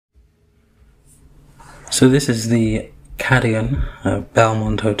So this is the Cadogan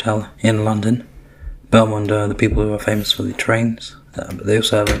Belmond Hotel in London. Belmond are the people who are famous for the trains, but they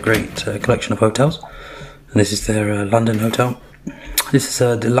also have a great collection of hotels. And this is their London hotel. This is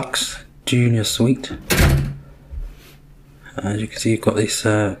a Deluxe Junior Suite. As you can see, you've got this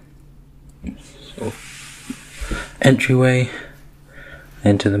sort of entryway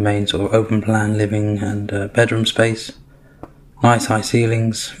into the main sort of open plan living and bedroom space. Nice high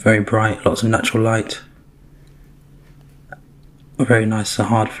ceilings, very bright, lots of natural light. Very nice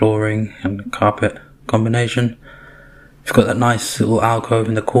hard flooring and carpet combination. You've got that nice little alcove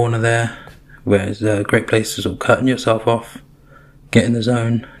in the corner there, where it's a great place to sort of curtain yourself off, get in the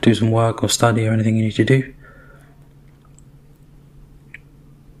zone, do some work or study or anything you need to do.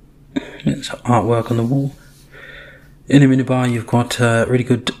 It's artwork on the wall. In the minibar you've got really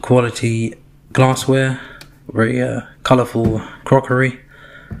good quality glassware, very colourful crockery,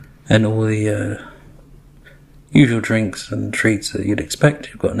 and all the usual drinks and treats that you'd expect.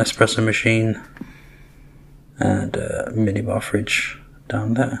 You've got an espresso machine and a minibar fridge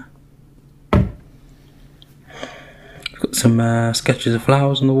down there. You've got some sketches of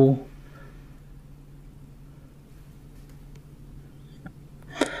flowers on the wall.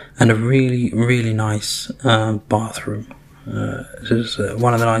 And a really, really nice bathroom. This is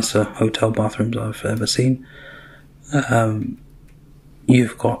one of the nicer hotel bathrooms I've ever seen.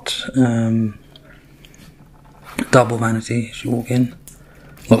 You've got double vanity as you walk in.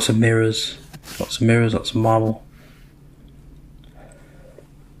 Lots of mirrors, lots of marble.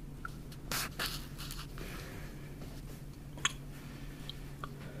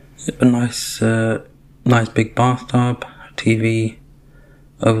 A nice big bathtub, TV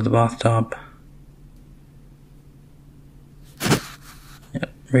over the bathtub.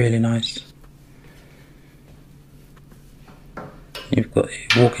 Yep, really nice. You've got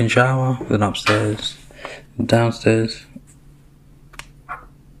a walk-in shower with an upstairs and downstairs.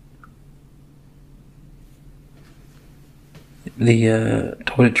 The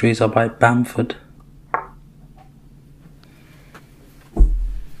toiletries are by Bamford.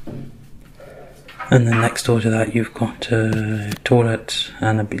 And then next door to that you've got a toilet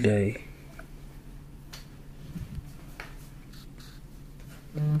and a bidet.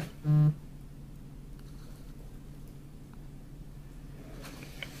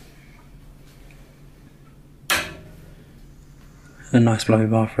 And nice fluffy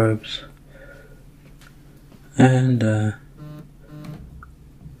bathrobes. And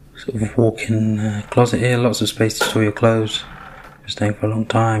sort of walk-in closet here, lots of space to store your clothes. If you're staying for a long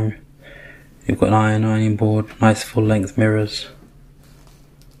time. You've got an ironing board, nice full-length mirrors.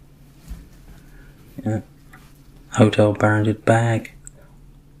 Yeah. Hotel branded bag.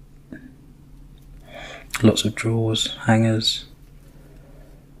 Lots of drawers, hangers.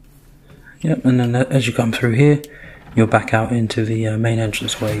 Yep, and then as you come through here, you're back out into the main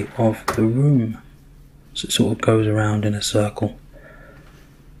entranceway of the room. So it sort of goes around in a circle.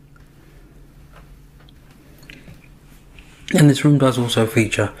 And this room does also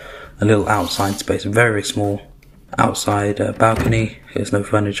feature a little outside space, very small outside balcony. There's no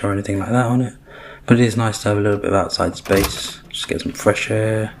furniture or anything like that on it, but it is nice to have a little bit of outside space. Just get some fresh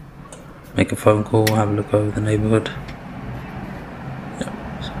air, make a phone call, have a look over the neighbourhood.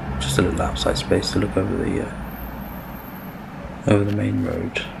 Yeah, just a little outside space to look over the main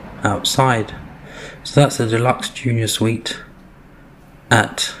road outside. So that's the Deluxe Junior Suite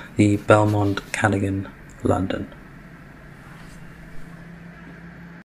at the Belmond Cadogan, London.